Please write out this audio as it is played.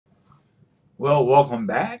Well, welcome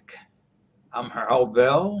back. I'm Harold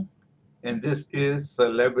Bell, and this is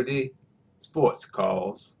Celebrity Sports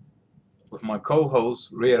Calls with my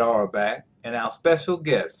co-host Red Auerbach and our special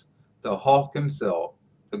guest, the Hawk himself,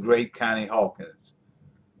 the great Connie Hawkins.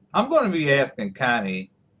 I'm going to be asking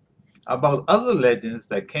Connie about other legends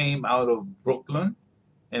that came out of Brooklyn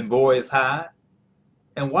and Boys High,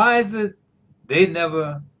 and why is it they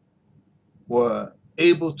never were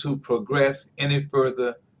able to progress any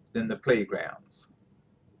further than the playgrounds?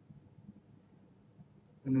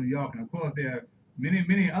 New York. And of course, there are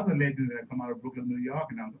many other legends that come out of Brooklyn, New York.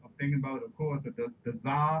 And I'm thinking about, of course, the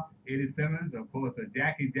Czar, Eddie Simmons, of course,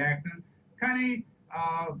 Jackie Jackson. Connie,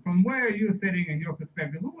 from where you're sitting in your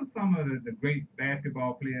perspective, who were some of the great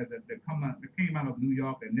basketball players that came out of New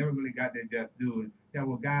York that never really got their just due? And there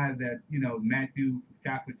were guys that, matched you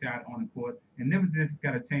shot for shot on the court and never just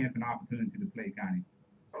got a chance and opportunity to play, Connie.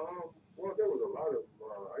 Well, there was a lot of.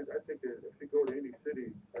 I think that if you go to any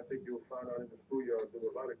city, I think you'll find out in the schoolyard there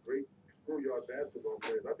were a lot of great schoolyard basketball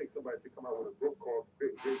players. I think somebody should come out with a book called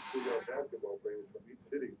Great Schoolyard Basketball Players from each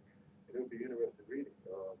city, and it'll be interesting reading.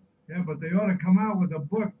 Yeah, but they ought to come out with a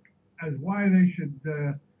book as why they should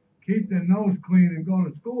keep their nose clean and go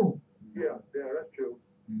to school. Yeah, that's true.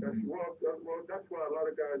 That's Mhm. that's why a lot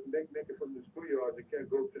of guys make it from the schoolyard. They can't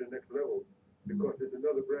go to the next level because there's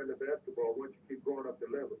another brand of basketball. Once you keep going up the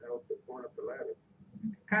level, going up the ladder.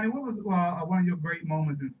 Connie, what was one of your great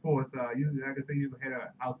moments in sports? Like I said, you've had an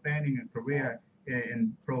outstanding career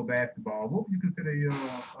in pro basketball. What would you consider your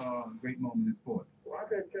great moment in sports? Well, I've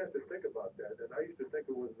had a chance to think about that, and I used to think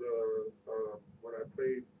it was when I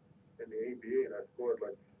played in the ABA and I scored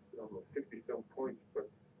like 60 some points. But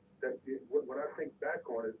when I think back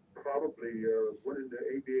on it, probably winning the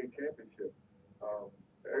ABA championship.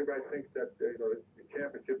 Everybody thinks that the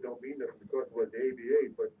championship don't mean nothing because it was the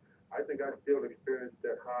ABA, but I think I still experienced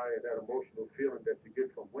that high and that emotional feeling that you get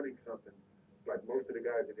from winning something. Like most of the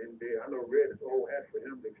guys in the NBA, I know Red is old hat for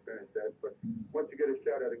him to experience that, but once you get a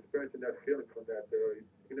shot at experiencing that feeling from that, you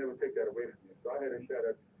can never take that away from you. So I had a shot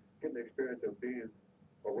at getting the experience of being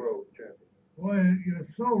a world champion. Boy, you're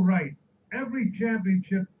so right. Every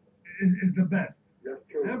championship is the best. That's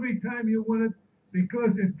true. Every time you win it,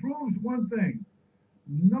 because it proves one thing: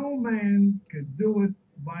 no man can do it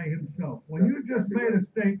by himself. When you just made a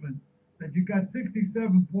statement that you got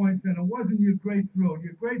 67 points and it wasn't your great thrill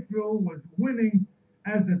was winning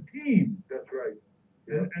as a team. That's right.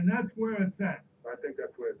 Yeah. And that's where it's at. I think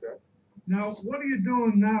that's where it's at. Now, what are you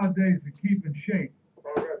doing nowadays to keep in shape?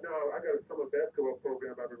 Right now, I got a summer basketball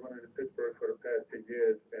program I've been running in Pittsburgh for the past 10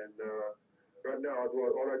 years, and right now,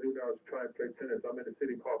 all I do now is try and play tennis. I'm in the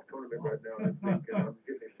City Park tournament right now this week, and I'm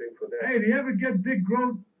getting in shape for that. Hey, do you ever get Dick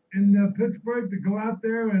Groat in Pittsburgh to go out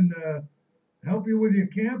there and help you with your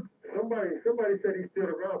camp? Somebody said he's still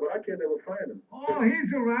around, but I can't never find him. Oh,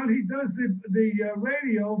 he's around. He does the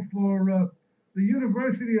radio for the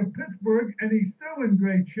University of Pittsburgh, and he's still in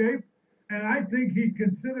great shape. And I think he'd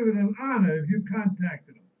consider it an honor if you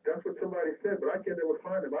contacted him. That's what somebody said, but I can't never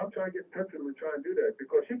find him. I'll try and get in touch with him and try and do that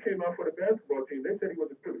because he came out for the basketball team. They said he was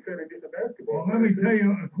a fairly decent basketball. Well, let me tell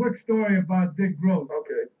you a quick story about Dick Groat.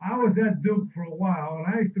 Okay. I was at Duke for a while, and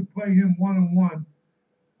I used to play him one-on-one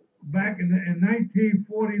back in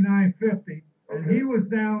 1949-50, and he was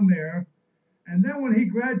down there. And then when he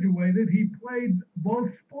graduated, he played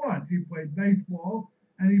both sports. He played baseball,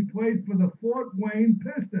 and he played for the Fort Wayne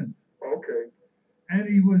Pistons. Okay. And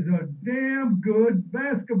he was a damn good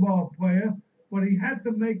basketball player, but he had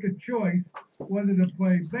to make a choice whether to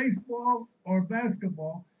play baseball or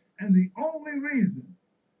basketball. And the only reason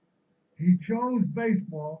he chose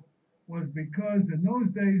baseball was because in those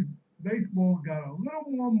days, baseball got a little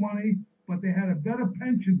more money, but they had a better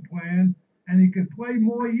pension plan, and he could play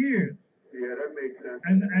more years. Yeah, that makes sense.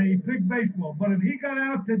 And he picked baseball. But if he got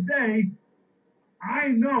out today, I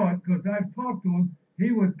know it because I've talked to him,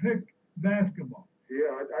 he would pick basketball.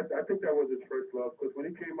 Yeah, I think that was his first love because when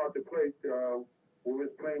he came out to play, when we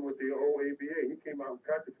was playing with the old ABA, he came out and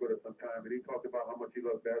practiced with us sometime, and he talked about how much he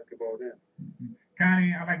loved basketball then.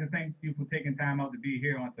 Connie, I'd like to thank you for taking time out to be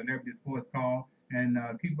here on Celebrity Sports Call, and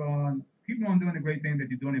keep on doing the great thing that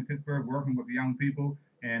you're doing in Pittsburgh, working with young people.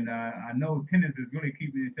 And I know tennis is really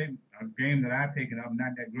keeping you safe. A game that I've taken up, I'm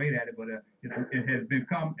not that great at it, but it has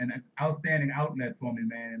become an outstanding outlet for me,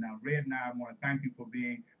 man. And Red and I want to thank you for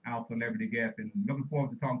being our celebrity guest, and looking forward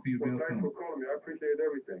to talking to you real soon. Thanks for calling me. I appreciate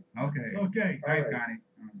everything. Okay. Thanks, right. Connie.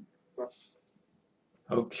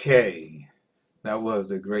 Okay, that was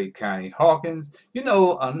a great Connie Hawkins. You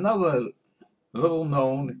know, another little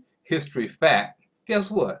known history fact, guess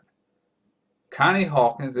what? Connie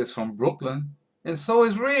Hawkins is from Brooklyn, and so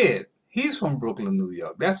is Red. He's from Brooklyn, New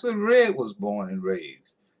York. That's where Red was born and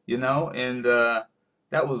raised, you know, and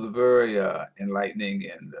that was a very enlightening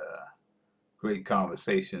and great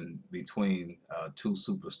conversation between two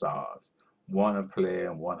superstars, one a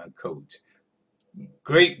player and one a coach.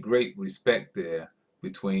 Great respect there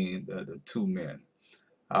between the two men.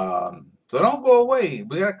 So don't go away.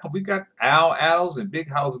 We got Al Addles and Big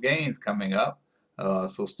House Gaines coming up.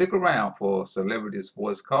 So stick around for Celebrity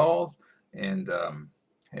Sports Calls. And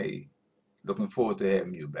hey, looking forward to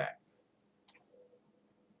having you back.